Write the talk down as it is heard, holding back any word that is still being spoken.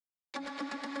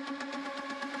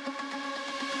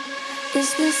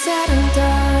It's been said and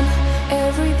done.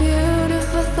 Every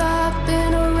beautiful thought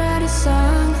been already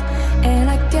sung. And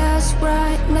I guess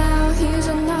right now here's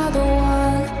another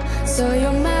one. So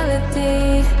your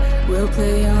melody will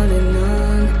play on and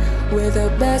on with the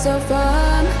best of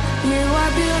fun. You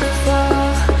are beautiful,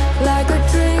 like a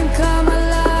dream come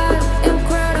alive,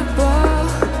 incredible,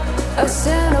 a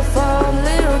centerfold,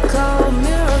 lyrical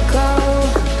miracle.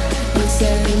 You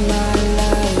saved my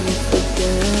life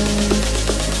again,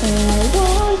 and I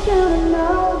want you to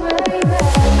know, baby,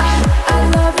 I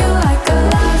love you like a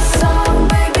love song,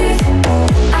 baby.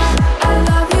 I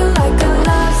love you like a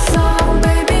love song,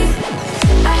 baby.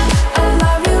 I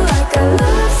love you like a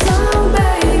love song,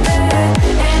 baby.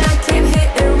 And I keep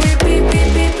hitting repeat, beat,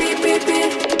 beat, beat, beat,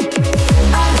 beat.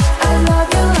 I love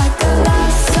you like a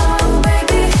love song,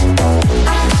 baby.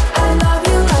 I love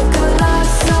you like a love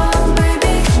song,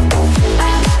 baby.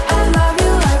 I love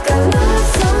you like a love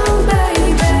song,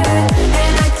 baby.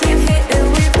 And I keep hitting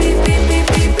repeat, beat, beat,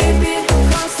 beat, beat, beat.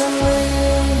 Constantly,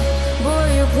 boy,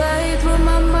 you play through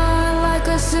my mind like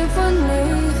a symphony.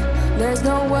 There's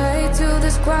no way to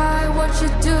describe what you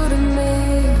do to me.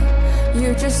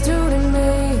 You just do to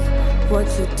me what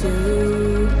you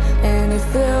do, and it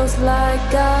feels like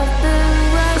I've been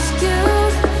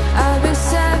rescued. I've been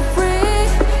set free.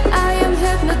 I am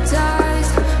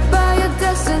hypnotized by your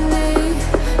destiny.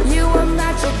 You are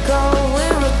magical,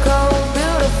 lyrical,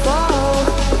 beautiful.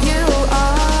 You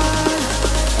are,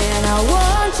 and I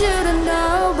want you to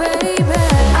know, baby,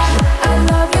 I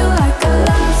love you like a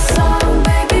love song,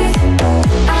 baby.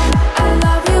 I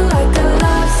love you like a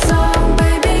love song,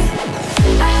 baby.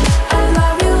 I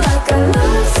love you like a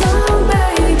love song,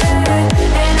 baby.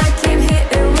 And I keep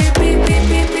hitting repeat, beat,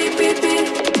 beat, beat, beat, beat.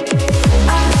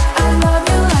 I love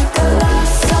you like a love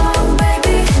song,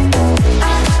 baby.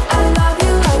 I love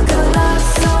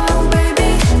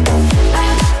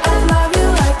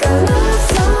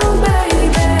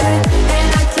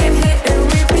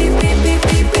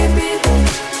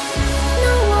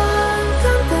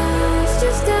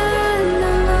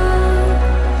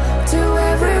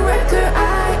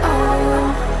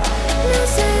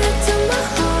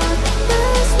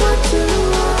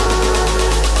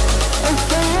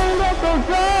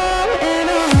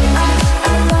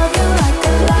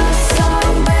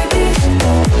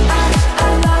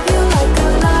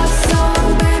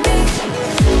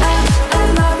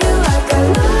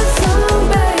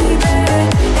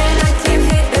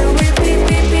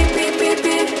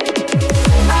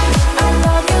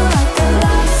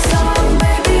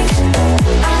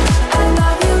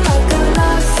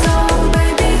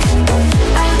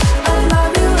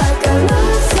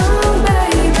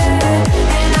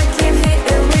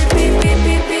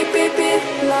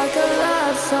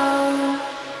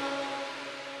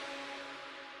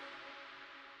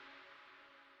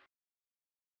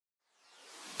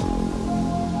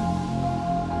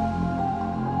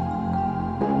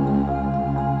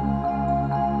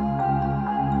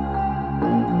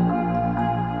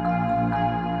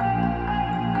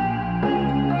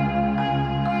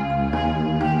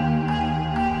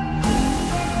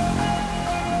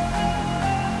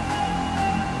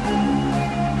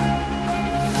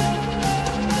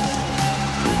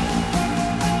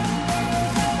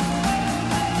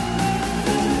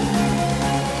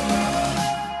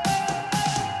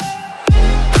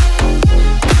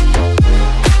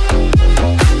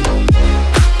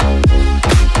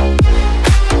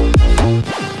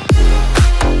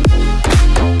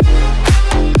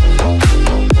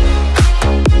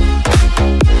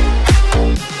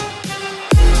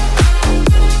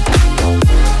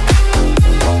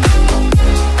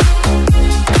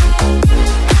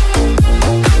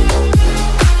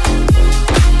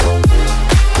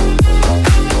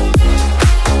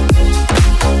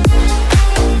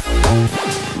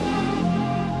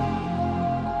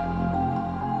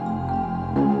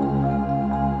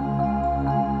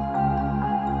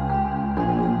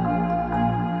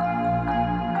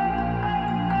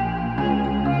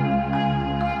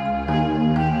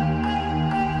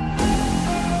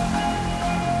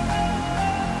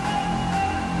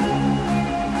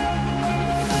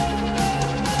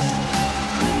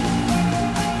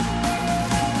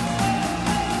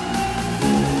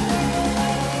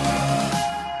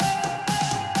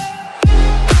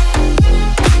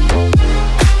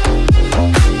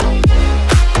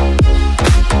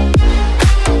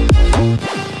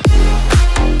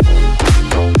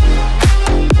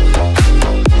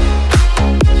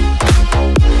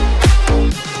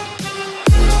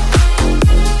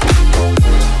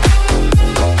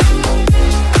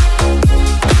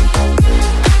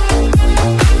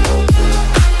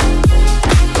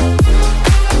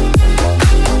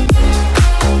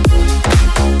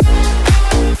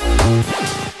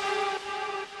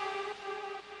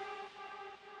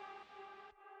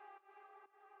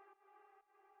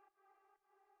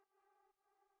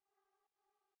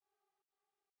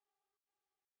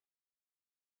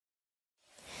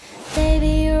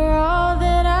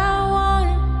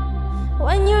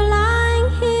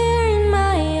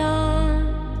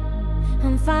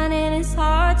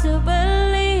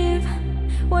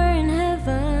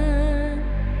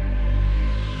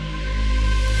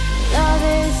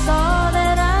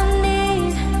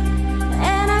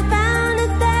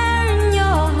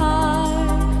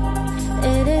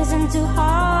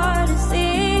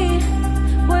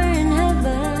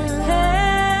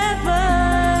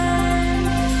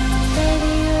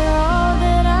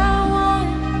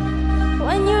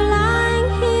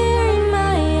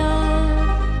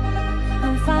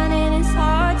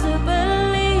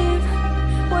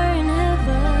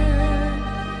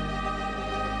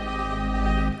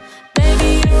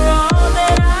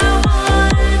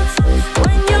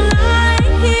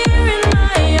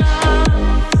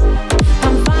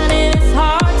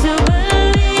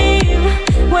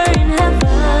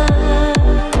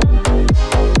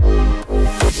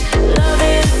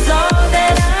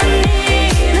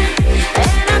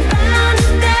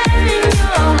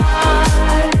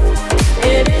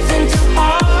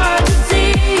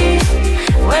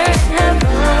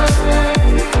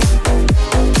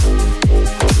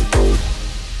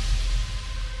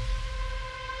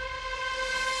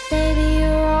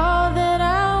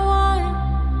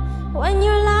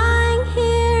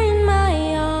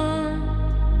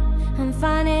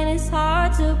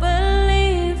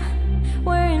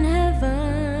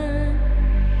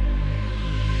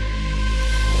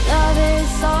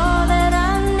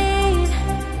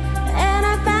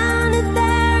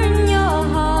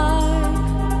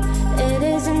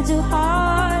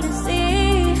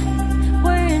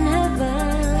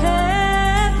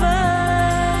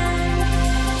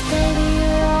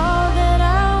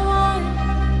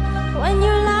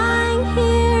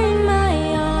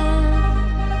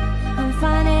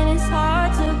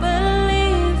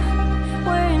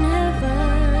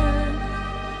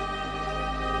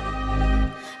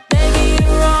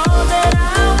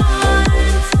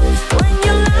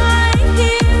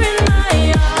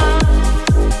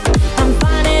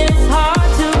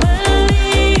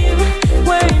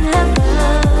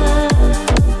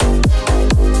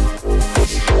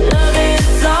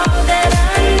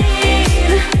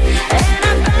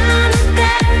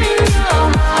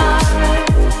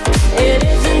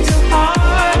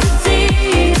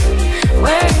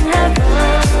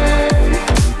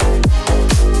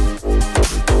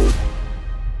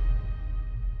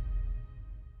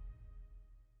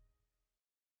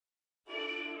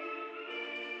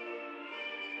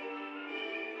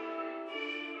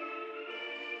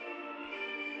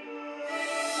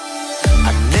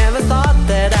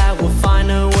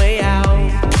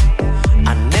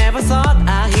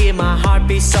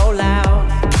so loud.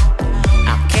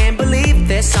 I can't believe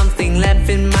there's something left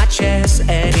in my chest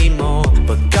anymore.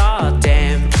 But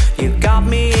goddamn, you got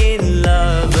me in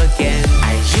love again.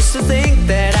 I used to think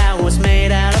that I was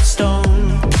made out of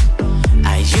stone.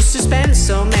 I used to spend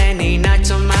so many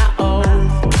nights on my own.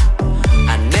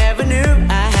 I never knew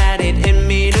I had it in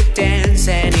me to dance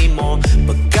anymore.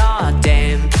 But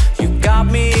goddamn, you got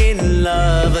me in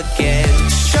love again.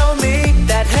 Show me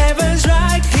that heaven's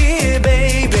right here,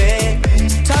 baby.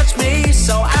 Touch me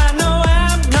so I know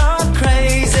I'm not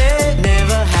crazy.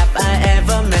 Never have I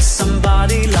ever met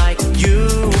somebody like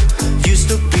you. Used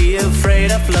to be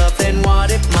afraid of love and what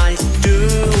it might do.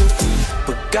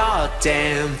 But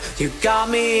goddamn, you got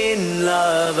me in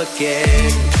love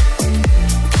again.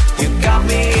 You got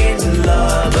me in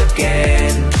love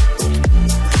again.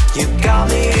 You got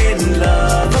me in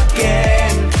love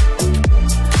again.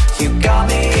 You got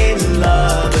me in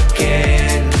love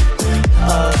again,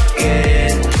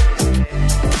 again.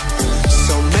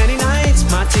 So many nights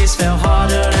my tears fell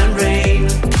harder than rain.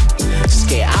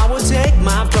 Scared I would take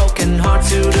my broken heart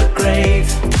to the grave.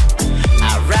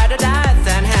 I'd rather die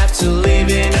than have to live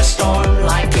in a storm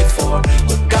like before.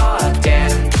 But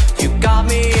goddamn, you got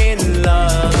me in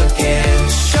love again.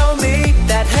 Show me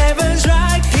that heaven's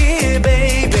right here,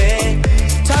 baby.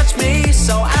 Touch me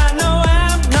so I know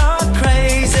I'm not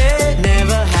crazy.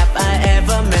 Never have I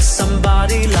ever met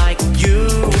somebody like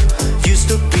you. Used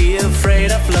to be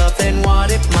afraid of love and what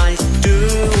it might do.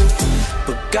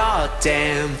 But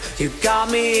goddamn, you got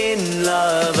me in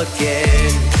love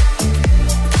again.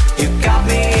 You got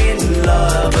me in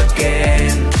love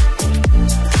again.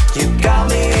 You got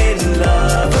me in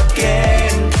love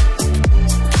again.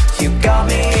 You got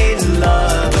me in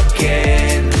love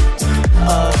again,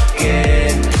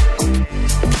 again.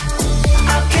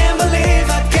 I can't believe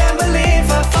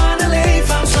I finally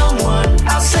found someone.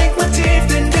 I'll sink my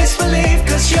teeth in disbelief,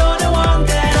 'cause you're the one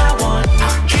that I want.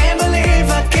 I can't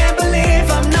believe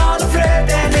I'm not afraid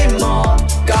anymore.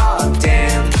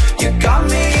 Goddamn, you got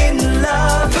me in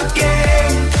love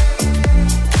again.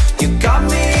 You got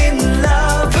me in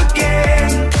love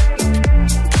again.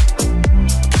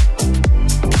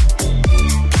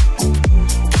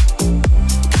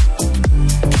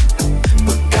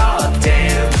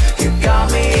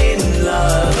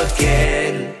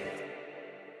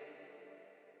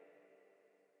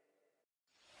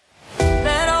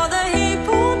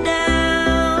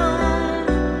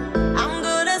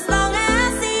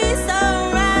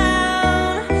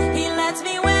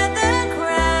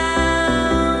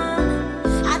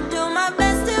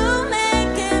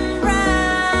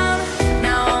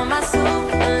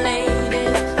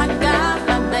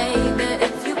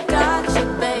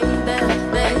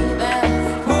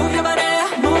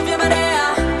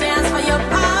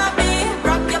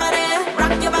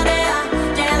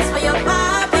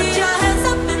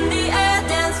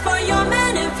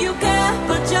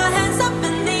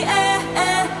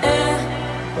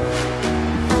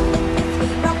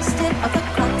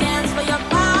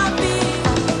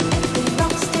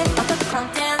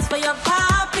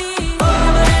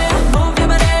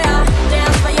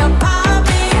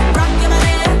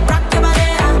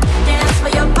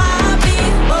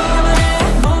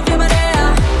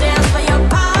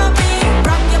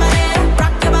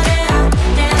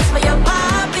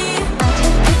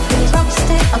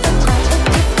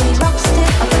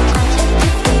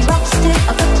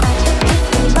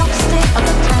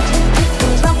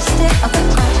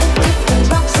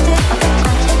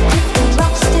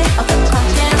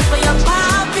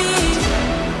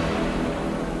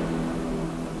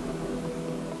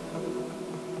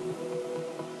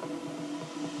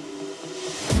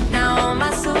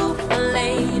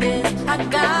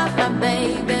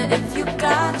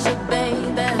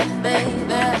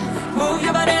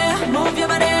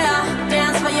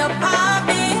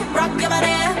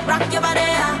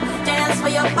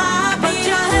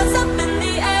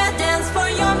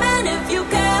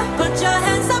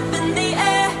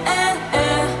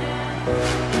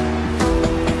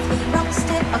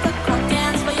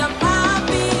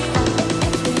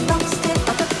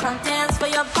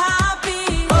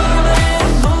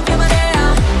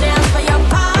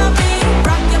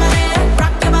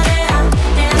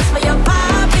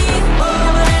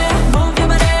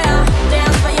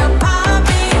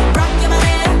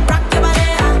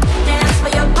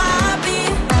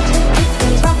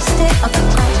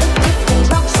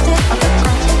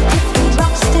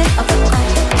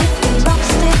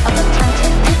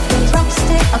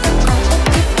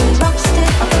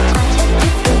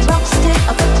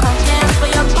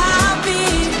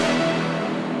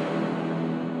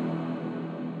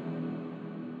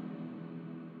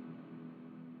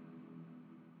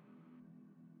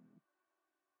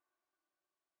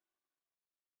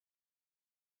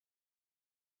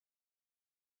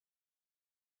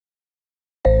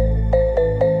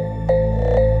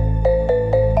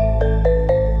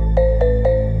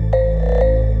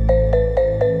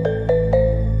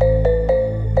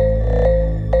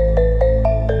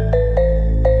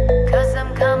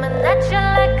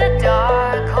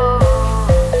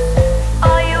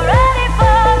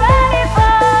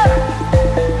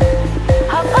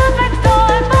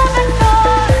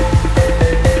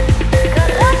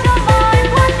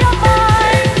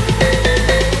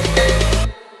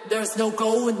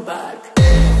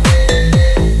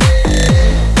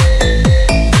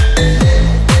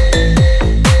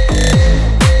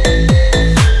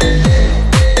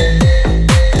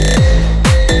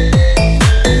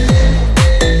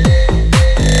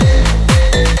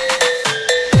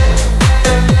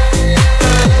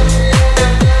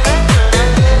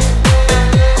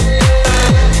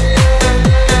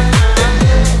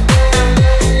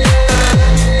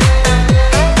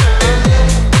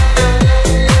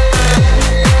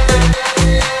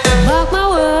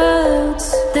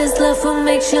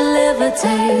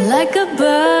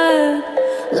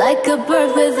 like a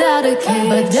bird without a cage,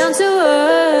 but down to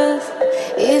earth.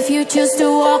 If you choose to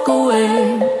walk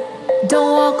away,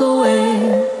 don't walk away.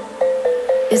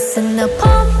 It's in the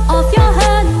palm of your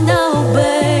hand now,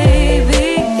 baby.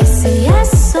 It's a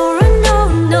yes or a no,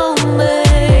 no,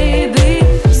 maybe.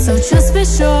 So just be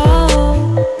sure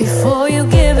before you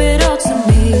give it all to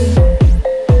me,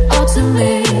 all to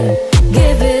me.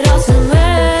 Give it all to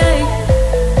me.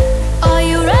 Are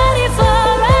you ready for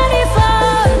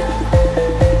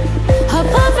a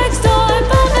perfect storm,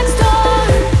 perfect storm?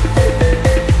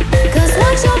 'Cause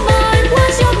once you're mine,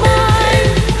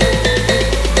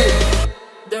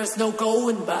 there's no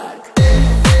going back.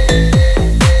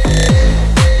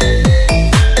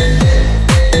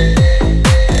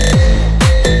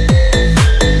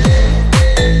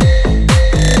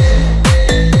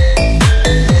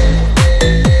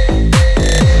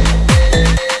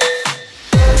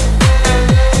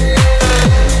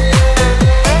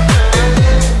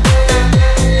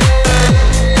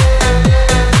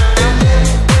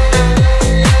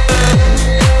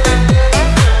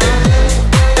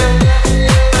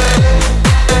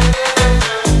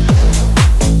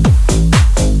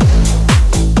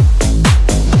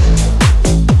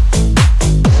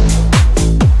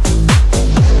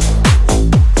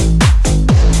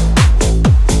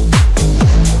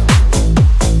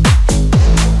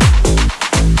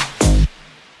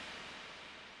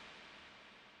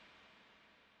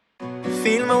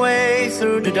 Feel my way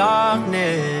through the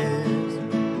darkness,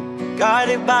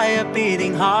 guided by a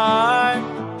beating heart.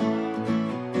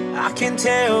 I can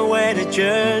tell where the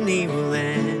journey will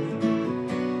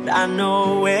end, but I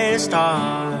know where to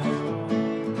start.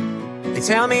 They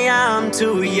tell me I'm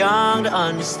too young to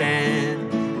understand.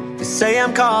 They say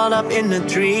I'm caught up in a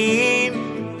dream.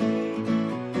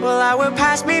 Well, I will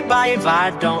pass me by if I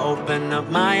don't open up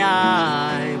my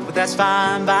eyes, but that's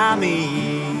fine by me.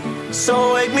 So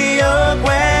wake me up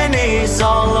when it's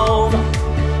all over,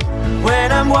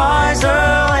 when I'm wiser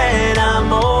and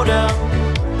I'm older.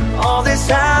 All this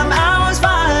time I was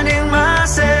finding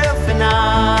myself and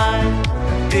I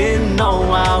didn't know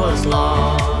I was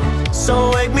lost. So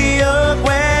wake me up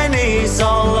when it's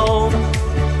all over,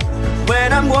 when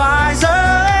I'm wiser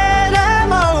and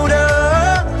I'm older.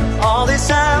 All this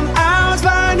time I was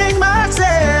finding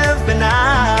myself and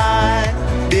I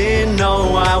didn't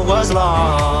know I was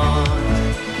lost.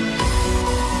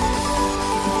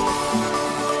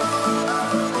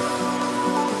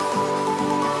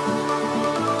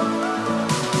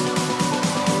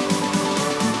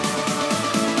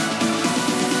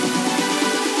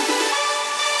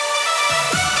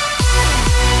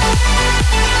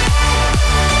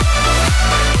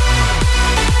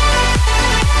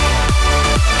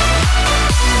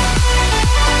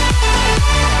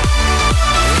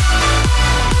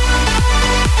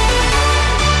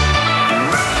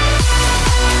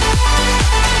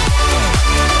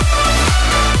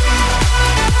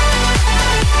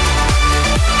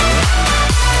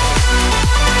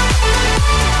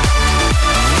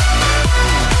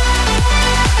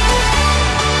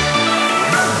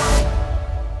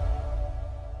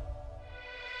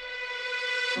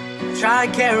 Try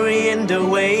carrying the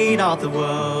weight of the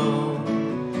world,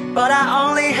 but I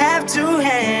only have two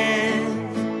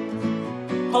hands.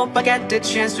 Hope I get the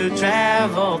chance to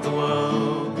travel the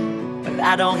world, but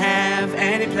I don't have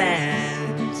any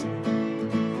plans.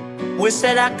 Wish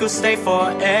that I could stay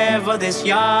forever this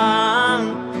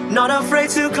young, not afraid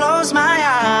to close my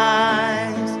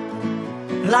eyes.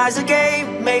 Life's a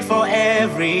game made for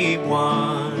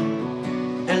everyone,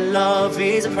 and love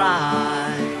is a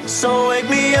prize. So wake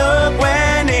me up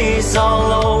when it's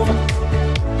all over,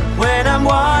 when I'm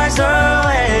wiser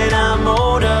and I'm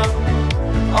older.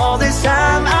 All this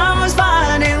time I was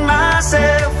finding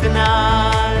myself and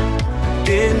I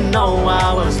didn't know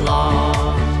I was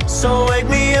lost. So wake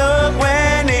me up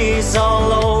when it's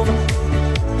all over,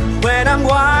 when I'm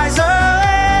wiser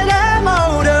and I'm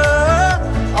older.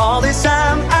 All this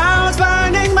time I was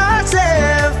finding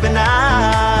myself and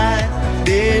I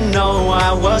didn't know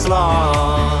I was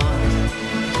lost.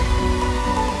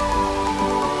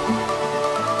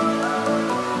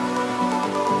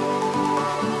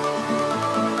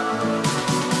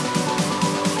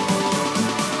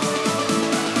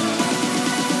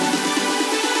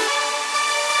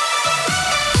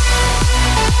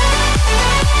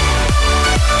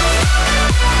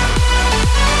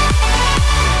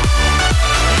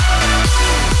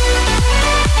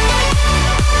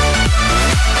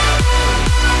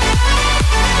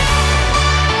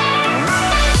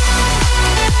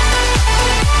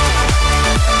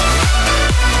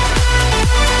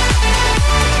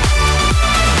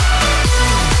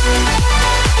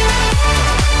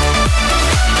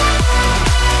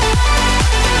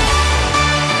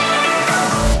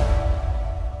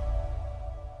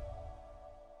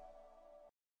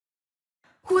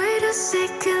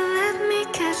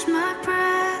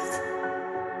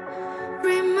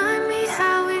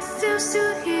 close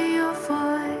to hear your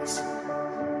voice.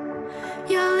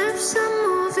 Your lips are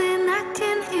moving, I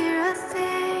can't hear a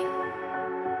thing.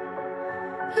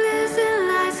 Living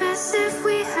life as if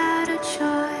we had a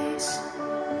choice.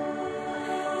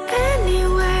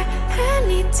 Anywhere,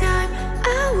 anytime,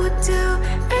 I would do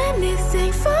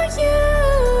anything for you.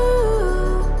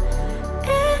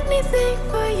 Anything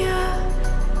for you.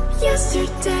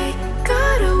 Yesterday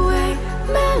got away,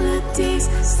 melodies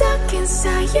stuck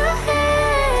inside your head.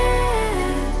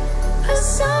 A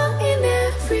song in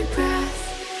every breath.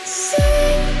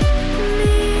 Sing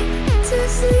me to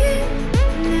sleep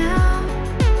now.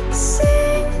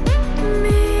 Sing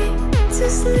me to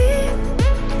sleep.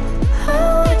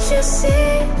 Oh, would you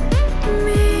sing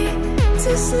me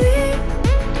to sleep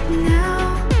now?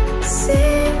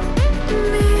 Sing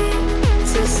me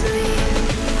to sleep.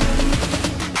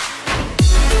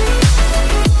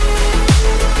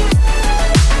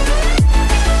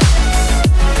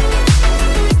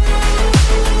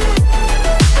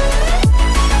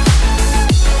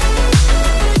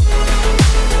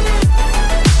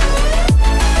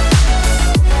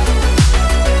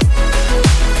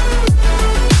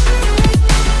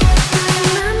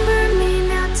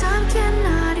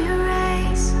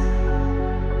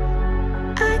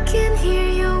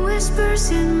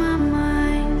 In my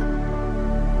mind,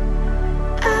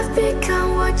 I've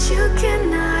become what you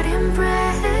cannot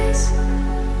embrace.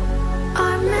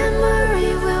 Our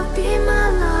memory will be my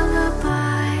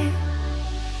lullaby.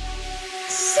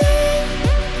 Sing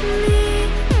me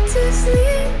to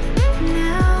sleep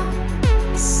now.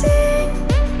 Sing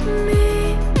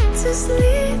me to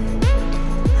sleep.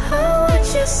 Oh, would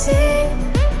you sing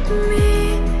me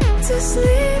to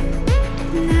sleep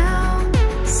now?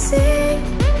 Sing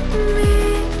me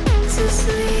to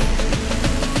sleep.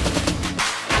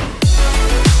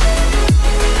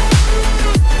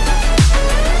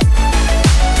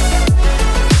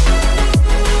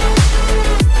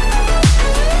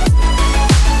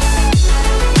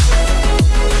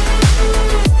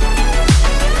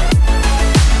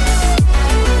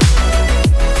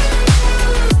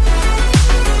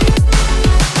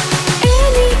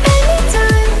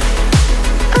 Anytime,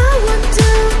 I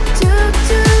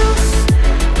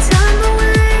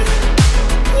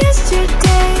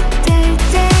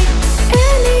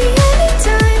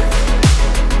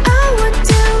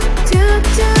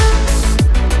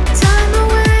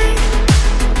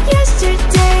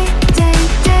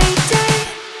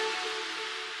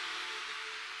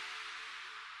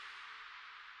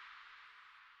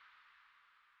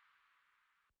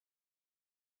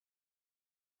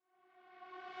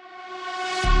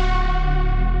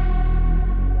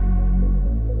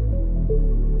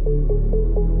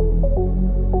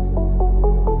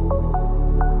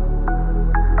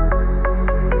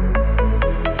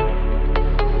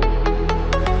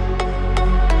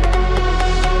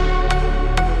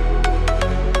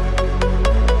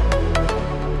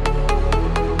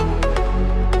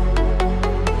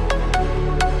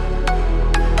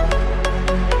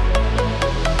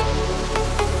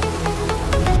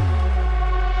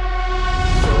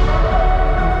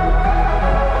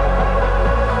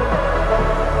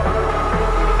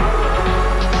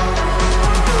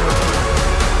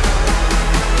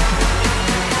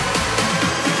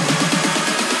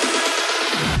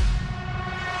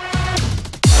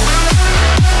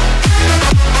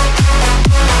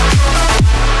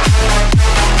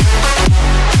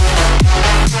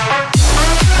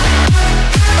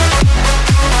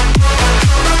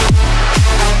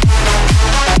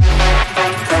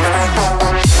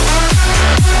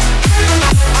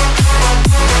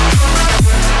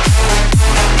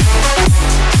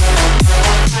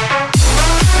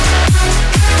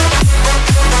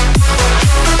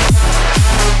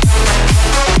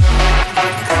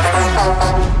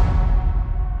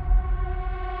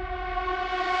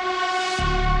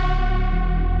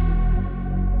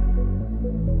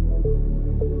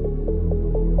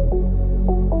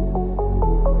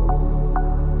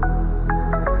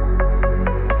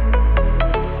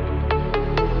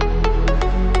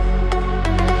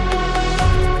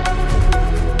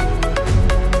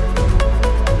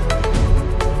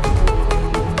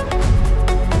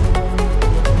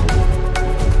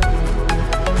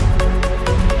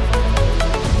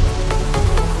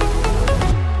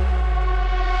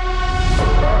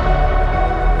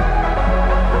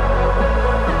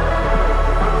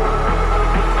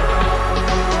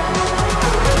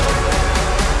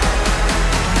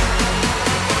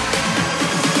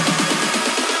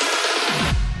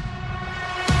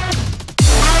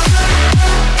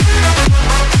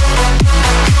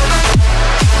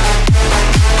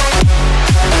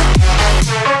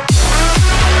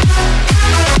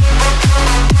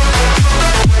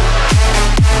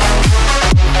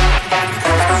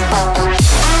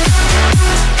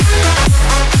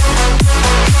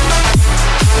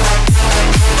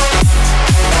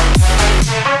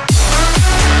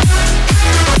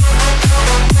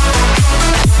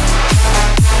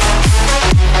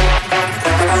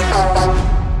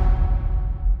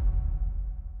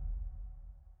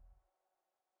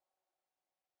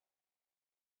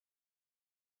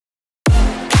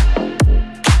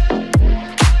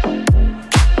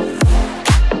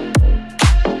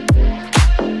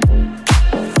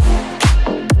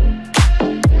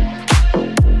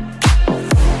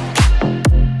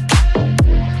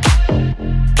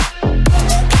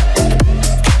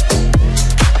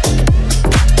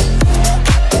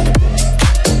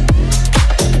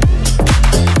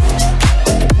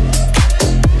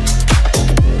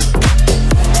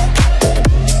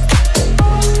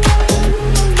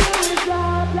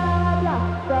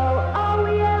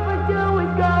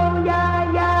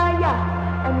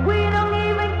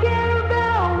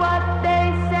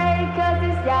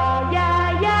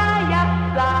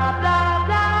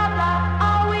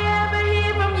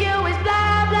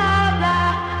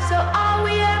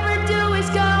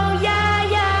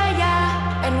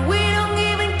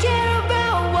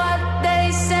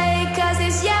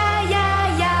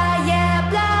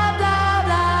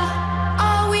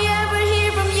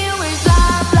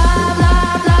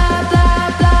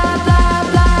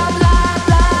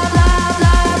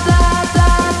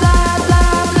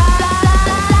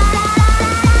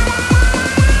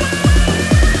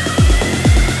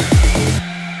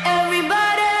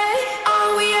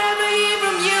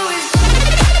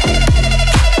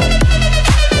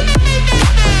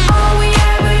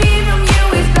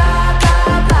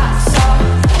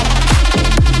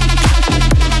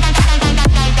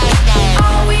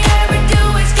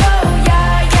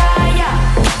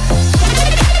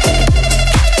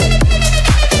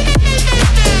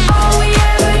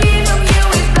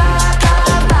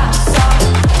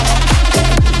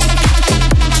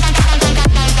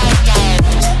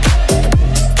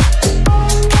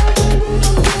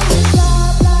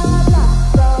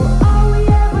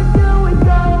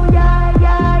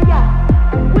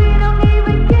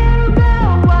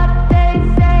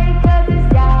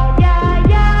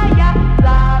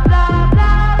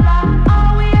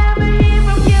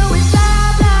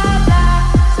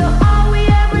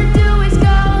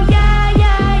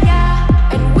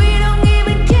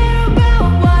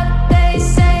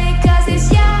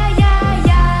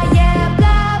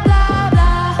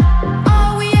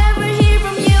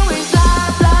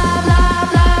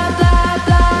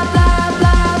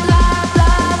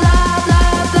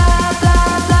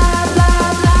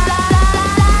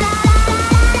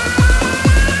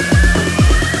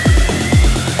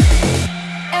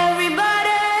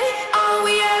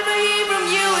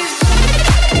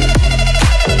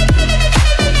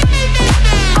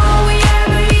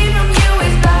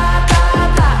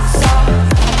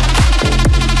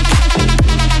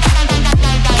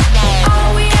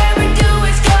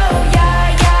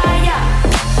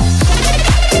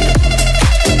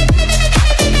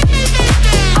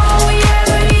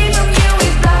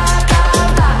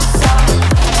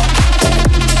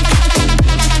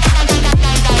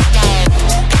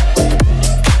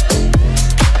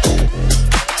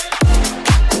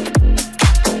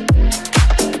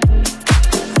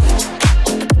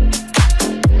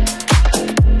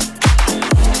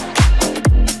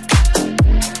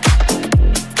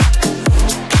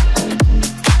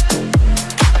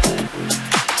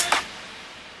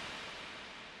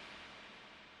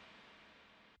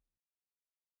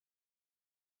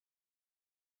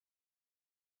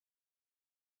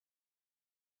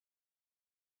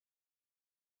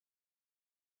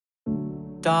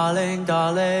Darling,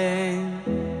 darling,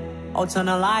 oh turn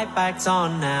the light back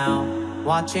on now.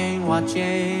 Watching,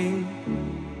 watching,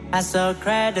 as the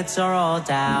credits are all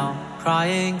down.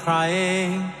 Crying,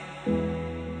 crying,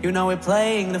 you know we're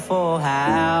playing the full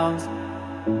house.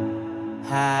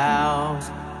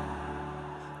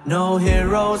 No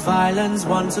heroes, violence,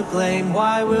 one to blame.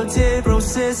 Why will did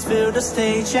roses fill the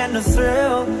stage? And the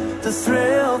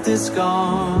thrill is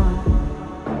gone.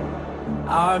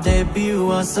 Our debut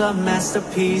was a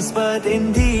masterpiece, but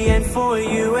in the end for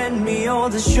you and me, all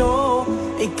the show,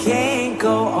 it can't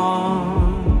go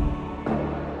on.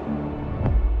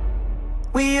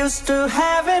 We used to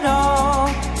have it all,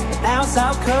 but now's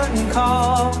our curtain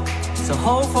call. So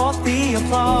hold forth the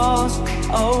applause,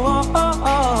 oh, oh, oh,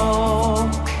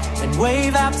 oh, and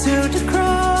wave out to the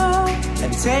crowd,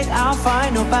 and take our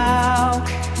final bow.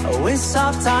 Oh, it's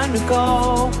our time to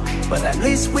go, but at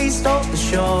least we stole the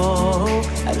show.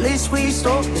 At least we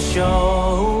stole the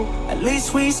show. At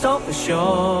least we stole the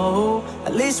show.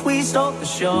 At least we stole the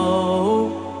show.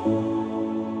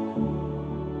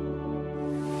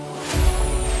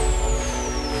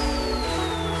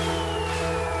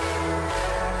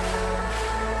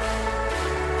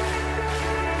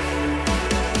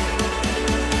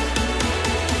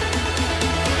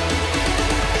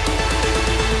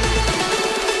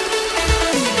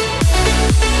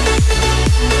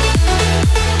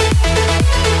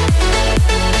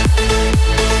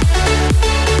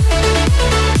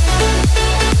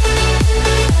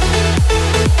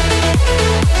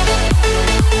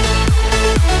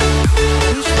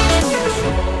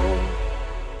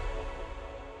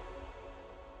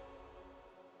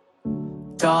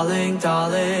 Darling,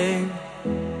 darling,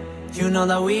 you know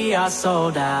that we are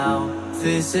sold out.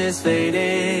 This is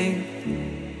fading,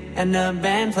 and the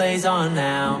band plays on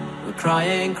now. We're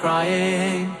crying,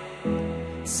 crying,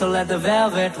 so let the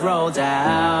velvet roll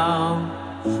down,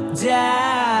 down.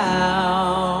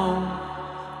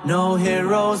 No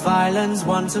heroes, violence,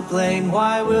 one to blame.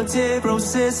 Why will did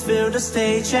roses fill the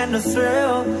stage? And the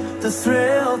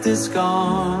thrill is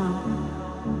gone.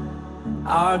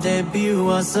 Our debut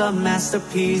was a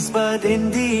masterpiece, but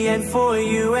in the end for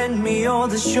you and me, all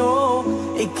the show,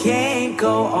 it can't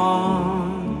go on.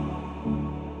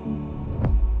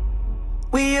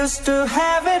 We used to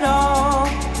have it all,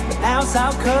 but now's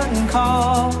our curtain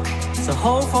call. So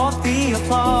hold forth the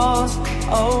applause,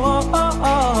 oh, oh, oh,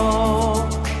 oh,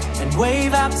 and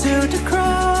wave out to the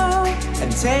crowd,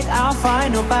 and take our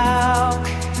final bow.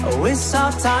 Oh, it's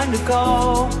our time to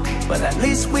go, but at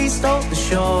least we stole the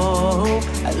show.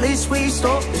 At least we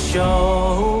stole the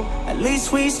show. At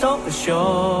least we stole the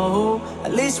show.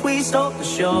 At least we stole the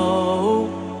show.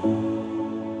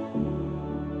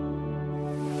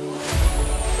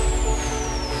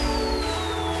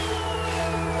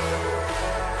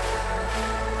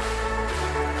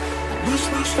 At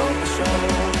least we stole the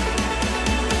show.